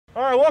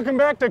All right, welcome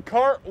back to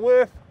Kart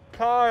with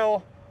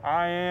Kyle.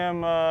 I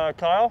am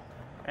Kyle,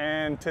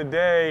 and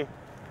today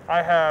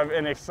I have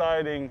an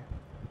exciting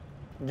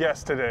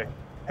guest today.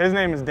 His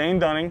name is Dane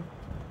Dunning.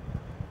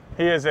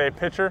 He is a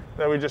pitcher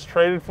that we just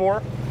traded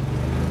for.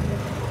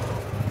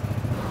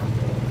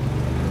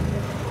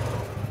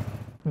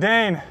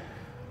 Dane,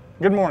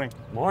 good morning.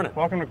 Morning.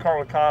 Welcome to Kart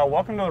with Kyle.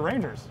 Welcome to the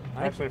Rangers,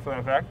 actually, for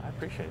that fact. I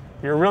appreciate it.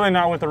 You're really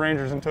not with the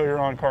Rangers until you're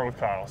on Kart with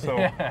Kyle, so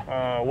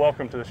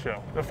welcome to the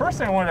show. The first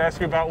thing I wanted to ask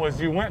you about was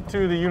you went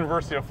to the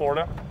University of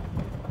Florida.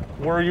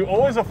 Were you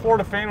always a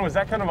Florida fan? Was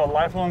that kind of a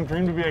lifelong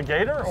dream to be a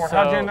Gator, or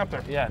how'd you end up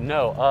there? Yeah,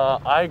 no.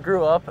 I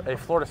grew up a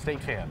Florida State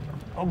fan.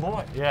 Oh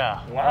boy.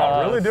 Yeah.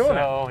 Wow, really doing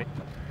it.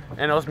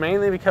 And it was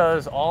mainly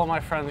because all of my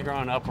friends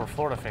growing up were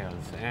Florida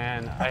fans,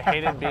 and I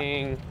hated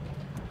being,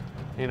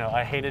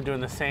 I hated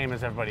doing the same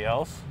as everybody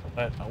else.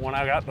 But when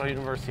I got to the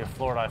University of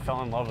Florida, I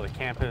fell in love with the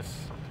campus.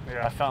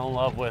 Yeah. I fell in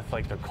love with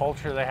the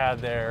culture they had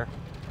there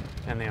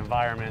and the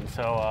environment.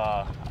 So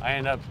I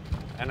ended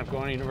up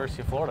going to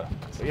University of Florida.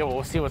 So yeah, well,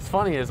 we'll see. What's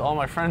funny is all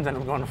my friends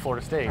ended up going to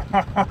Florida State.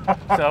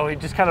 So we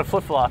just kind of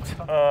flip-flopped.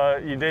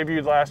 You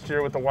debuted last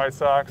year with the White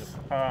Sox,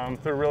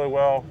 threw really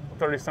well,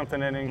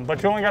 30-something innings,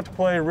 but you only got to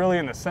play really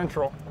in the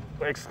Central,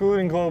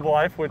 excluding Globe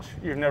Life, which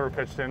you've never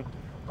pitched in.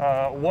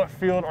 What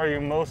field are you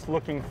most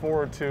looking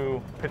forward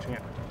to pitching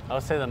in? I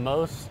would say the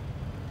most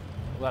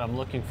that I'm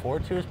looking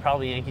forward to is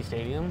probably Yankee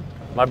Stadium.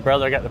 My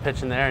brother got to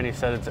pitch in there, and he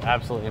said it's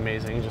absolutely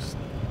amazing. Just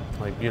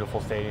beautiful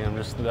stadium,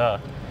 just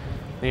the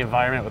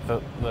environment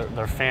with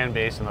their fan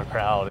base and their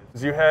crowd.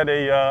 You had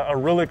a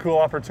really cool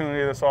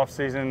opportunity this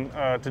offseason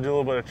to do a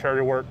little bit of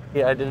charity work.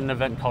 Yeah, I did an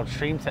event called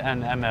Stream to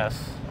End MS.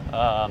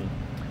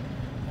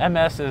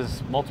 MS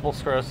is multiple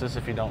sclerosis,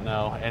 if you don't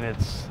know, and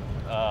it's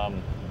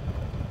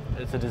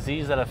a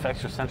disease that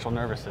affects your central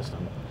nervous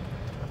system.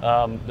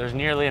 There's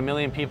nearly 1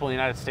 million people in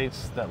the United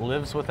States that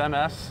lives with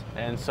MS,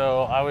 and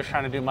so I was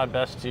trying to do my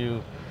best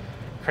to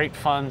create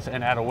funds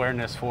and add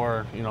awareness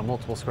for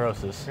multiple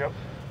sclerosis. Yep.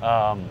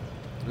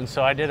 And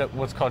so I did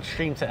what's called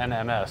Stream to End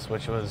MS,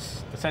 which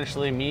was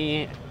essentially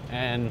me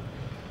and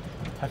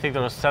I think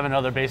there was 7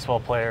 other baseball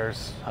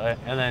players,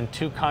 and then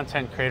 2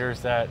 content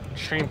creators that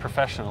stream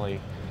professionally,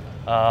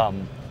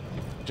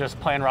 just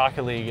playing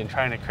Rocket League and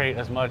trying to create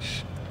as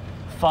much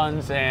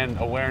funds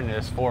and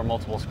awareness for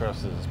multiple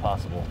sclerosis as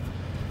possible.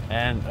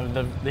 And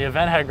the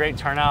event had a great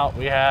turnout.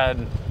 I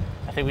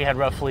think we had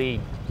roughly,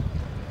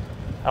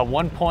 at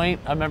one point,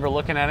 I remember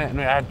looking at it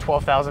and I had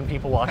 12,000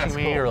 people watching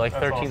me, or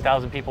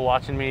 13,000 people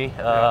watching me.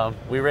 Yeah.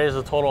 We raised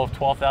a total of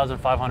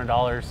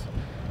 $12,500,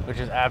 which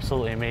is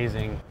absolutely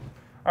amazing.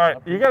 All right,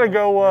 you gotta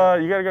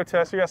go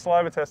test. You got a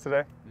saliva test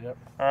today. Yep.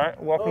 All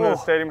right, welcome to the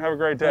stadium. Have a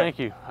great day. Thank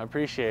you, I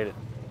appreciate it.